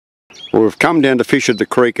Well, we've come down to fish at the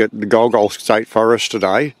creek at the Gol Gol State Forest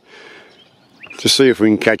today to see if we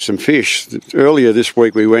can catch some fish. Earlier this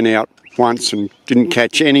week we went out once and didn't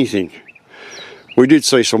catch anything. We did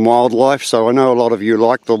see some wildlife, so I know a lot of you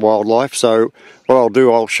like the wildlife, so what I'll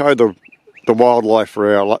do, I'll show the wildlife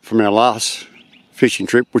from our last fishing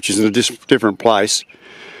trip, which is in a different place,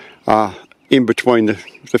 in between the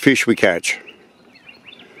fish we catch.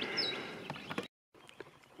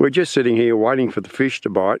 We're just sitting here waiting for the fish to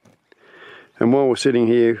bite, and while we're sitting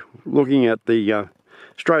here looking at the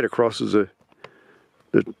straight across is the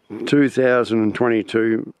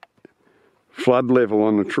 2022 flood level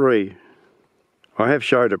on the tree. I have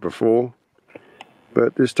showed it before,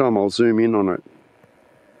 but this time I'll zoom in on it.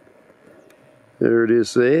 There it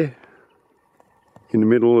is there, in the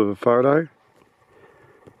middle of the photo.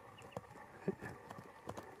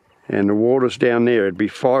 And the water's down there. It'd be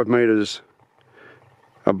 5 metres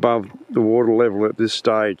above the water level at this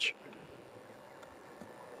stage.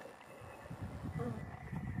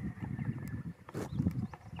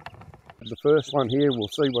 The first one here, we'll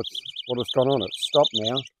see what it's got on it. Stop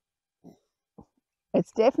now.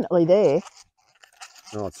 It's definitely there.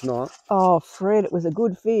 No, it's not. Oh, Fred, it was a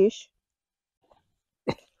good fish.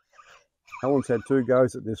 Helen's had 2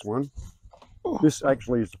 goes at this one. This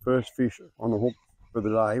actually is the first fish on the hook for the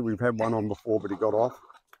day. We've had one on before, but he got off.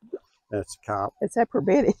 That's carp. It's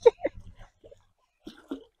acrobatic.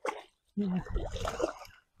 Yeah.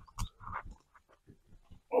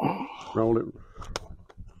 Rolled it.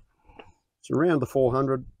 It's around the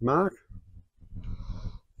 400 mark.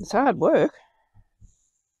 It's hard work.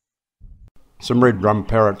 Some red rum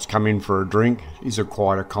parrots come in for a drink. These are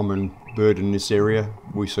quite a common bird in this area.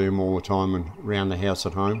 We see them all the time and around the house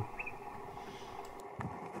at home.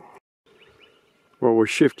 Well, we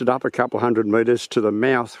shifted up a couple hundred metres to the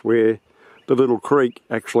mouth where the little creek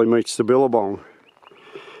actually meets the billabong.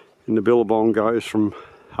 And the billabong goes from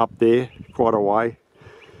up there quite a way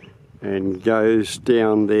and goes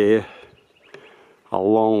down there a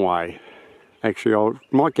long way. Actually, I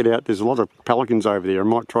might get out, there's a lot of pelicans over there. I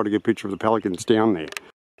might try to get a picture of the pelicans down there.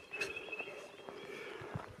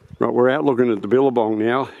 Right, we're out looking at the billabong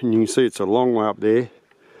now, and you can see it's a long way up there.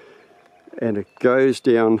 And it goes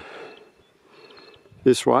down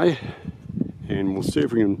this way, and we'll see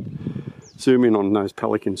if we can zoom in on those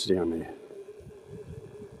pelicans down there.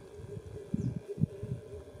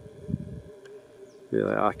 There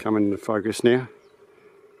they are, coming into focus now.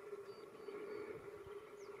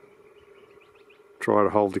 Try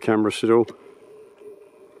to hold the camera still.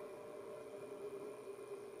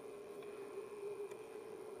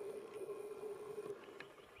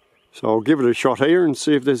 So I'll give it a shot here and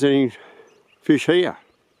see if there's any fish here.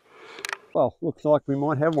 Well, looks like we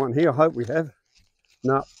might have one here. I hope we have.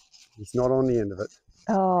 No, it's not on the end of it.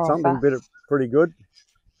 Oh, something pretty good.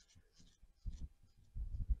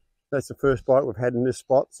 That's the first bite we've had in this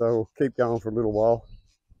spot, so we'll keep going for a little while.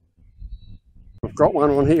 We've got one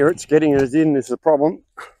on here. It's getting us in is the problem.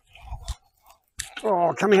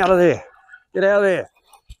 Oh, come out of there. Get out of there.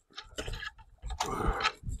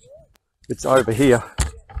 It's over here.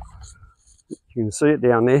 You can see it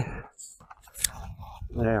down there.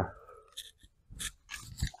 Now.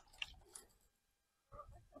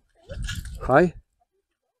 Hey?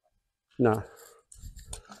 No.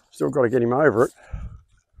 Still got to get him over it.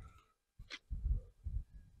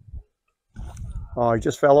 Oh, he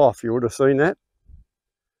just fell off. You would have seen that.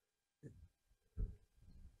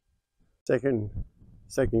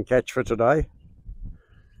 Second catch for today.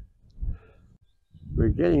 We're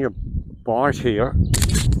getting a bite here.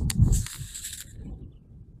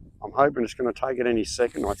 I'm hoping it's going to take it any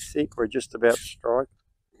second. I think we're just about to strike.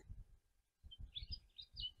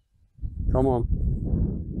 Come on.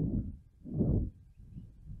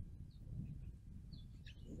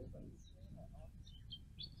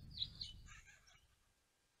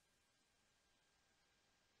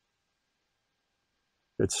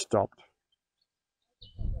 It stopped.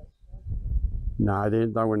 No, they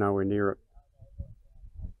were nowhere near it.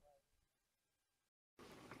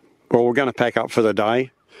 Well, we're going to pack up for the day.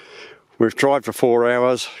 We've tried for 4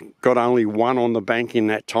 hours, got only one on the bank in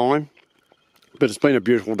that time. But it's been a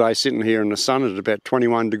beautiful day sitting here in the sun at about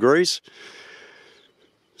 21 degrees.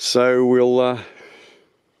 So we'll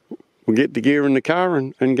get the gear in the car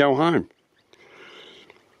and go home.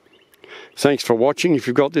 Thanks for watching if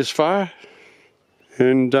you've got this far.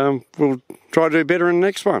 And we'll try to do better in the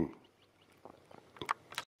next one.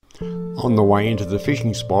 On the way into the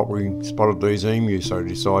fishing spot, we spotted these emus, so I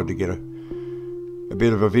decided to get a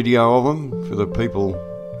bit of a video of them for the people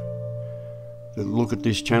that look at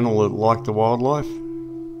this channel that like the wildlife.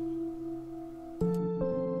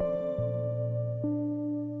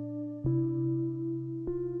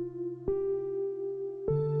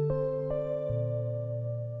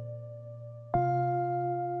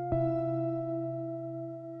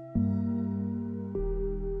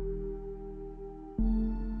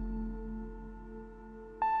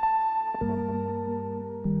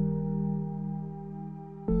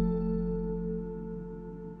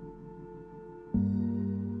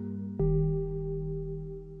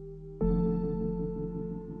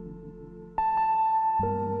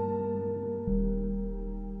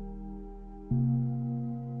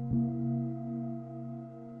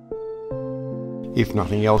 If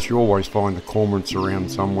nothing else, you always find the cormorants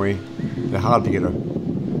around somewhere. They're hard to get a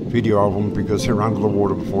video of them because they're under the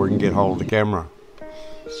water before you can get hold of the camera.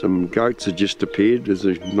 Some goats have just appeared. There's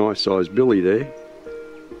a nice sized billy there.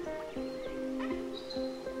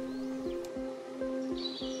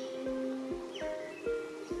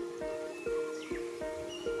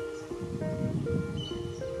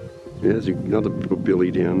 Yeah, there's another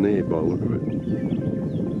billy down there by the look of it.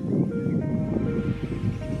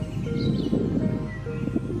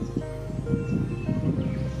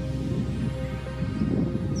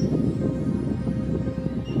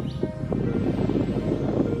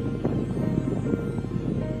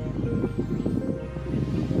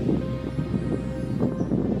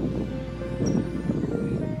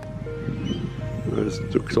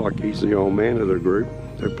 It looks like he's the old man of the group,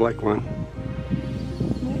 the black one.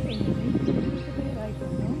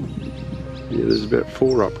 Yeah, there's about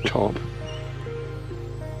 4 up top.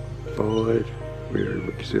 5, where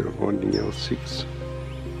is it finding else? 6,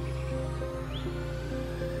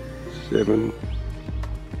 7.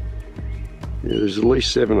 Yeah, there's at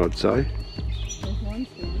least 7, I'd say. There's one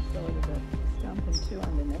to this side of the stump and 2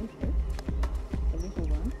 underneath it. A little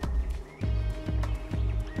one.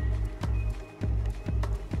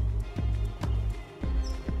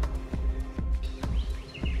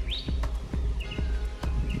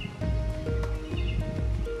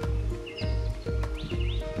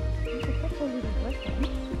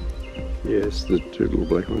 Yes, the 2 little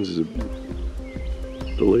black ones is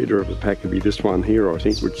the leader of the pack would be this one here, I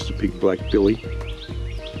think, which is a big black billy.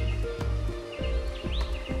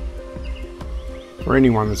 For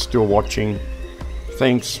anyone that's still watching,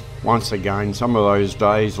 thanks once again. Some of those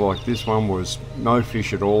days, like this one, was no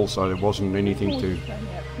fish at all, so there wasn't anything to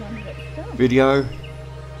video.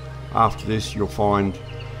 After this, you'll find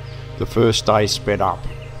the first day sped up.